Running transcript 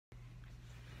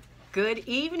Good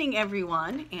evening,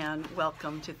 everyone, and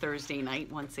welcome to Thursday night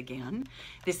once again.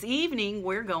 This evening,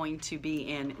 we're going to be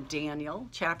in Daniel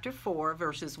chapter 4,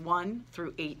 verses 1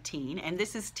 through 18, and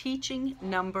this is teaching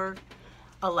number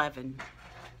 11.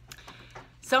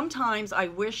 Sometimes I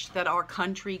wish that our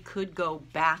country could go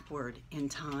backward in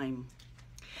time,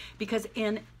 because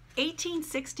in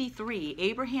 1863,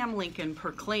 Abraham Lincoln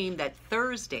proclaimed that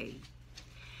Thursday,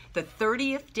 the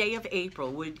 30th day of April,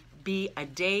 would be a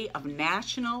day of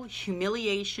national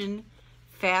humiliation,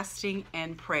 fasting,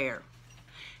 and prayer.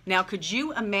 Now, could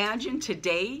you imagine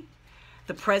today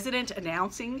the president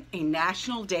announcing a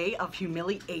national day of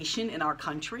humiliation in our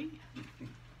country?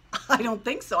 I don't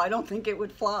think so. I don't think it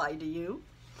would fly. Do you?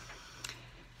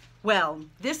 Well,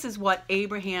 this is what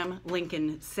Abraham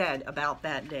Lincoln said about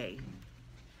that day.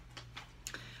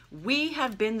 We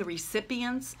have been the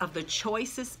recipients of the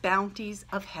choicest bounties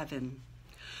of heaven.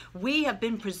 We have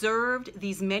been preserved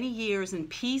these many years in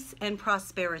peace and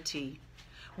prosperity.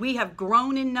 We have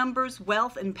grown in numbers,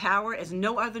 wealth, and power as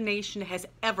no other nation has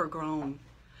ever grown.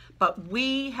 But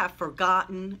we have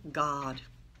forgotten God.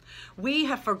 We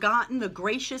have forgotten the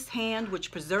gracious hand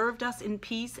which preserved us in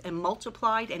peace and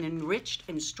multiplied and enriched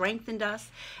and strengthened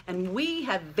us. And we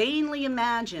have vainly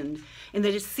imagined in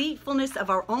the deceitfulness of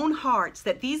our own hearts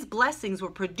that these blessings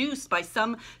were produced by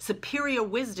some superior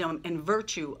wisdom and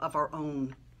virtue of our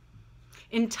own.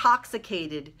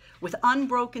 Intoxicated with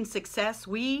unbroken success,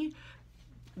 we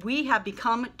have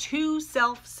become too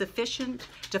self-sufficient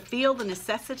to feel the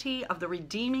necessity of the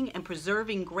redeeming and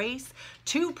preserving grace,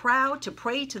 too proud to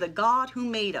pray to the God who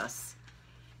made us.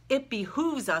 It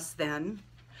behooves us then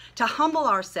to humble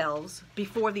ourselves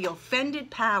before the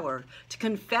offended power, to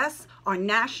confess our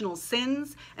national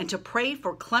sins, and to pray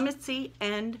for clemency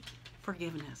and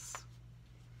forgiveness.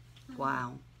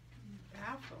 Wow.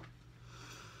 Powerful.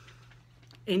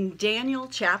 In Daniel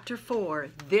chapter 4,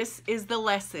 this is the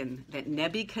lesson that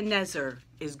Nebuchadnezzar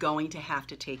is going to have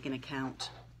to take in account.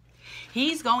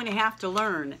 He's going to have to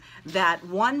learn that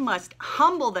one must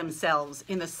humble themselves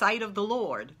in the sight of the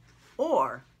Lord,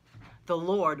 or the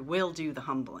Lord will do the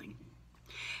humbling.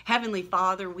 Heavenly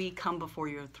Father, we come before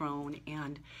your throne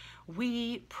and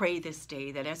we pray this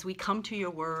day that as we come to your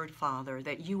word, Father,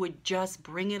 that you would just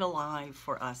bring it alive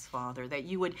for us, Father, that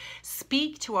you would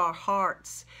speak to our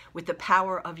hearts with the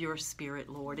power of your Spirit,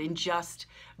 Lord, and just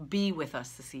be with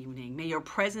us this evening. May your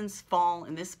presence fall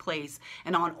in this place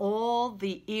and on all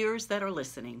the ears that are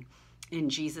listening. In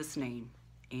Jesus' name,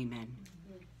 amen.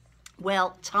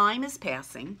 Well, time is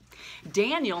passing.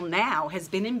 Daniel now has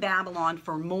been in Babylon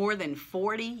for more than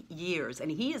 40 years,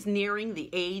 and he is nearing the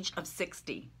age of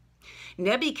 60.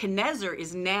 Nebuchadnezzar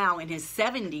is now in his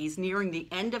 70s, nearing the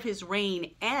end of his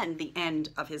reign and the end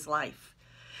of his life.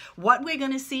 What we're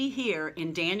going to see here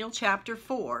in Daniel chapter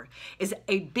 4 is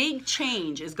a big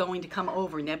change is going to come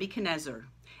over Nebuchadnezzar,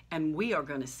 and we are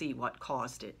going to see what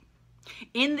caused it.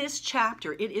 In this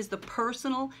chapter, it is the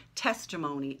personal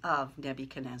testimony of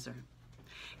Nebuchadnezzar.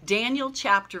 Daniel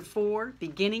chapter 4,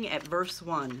 beginning at verse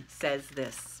 1, says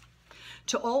this: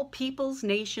 To all peoples,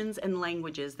 nations, and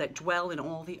languages that dwell in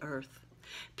all the earth,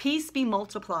 peace be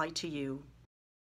multiplied to you.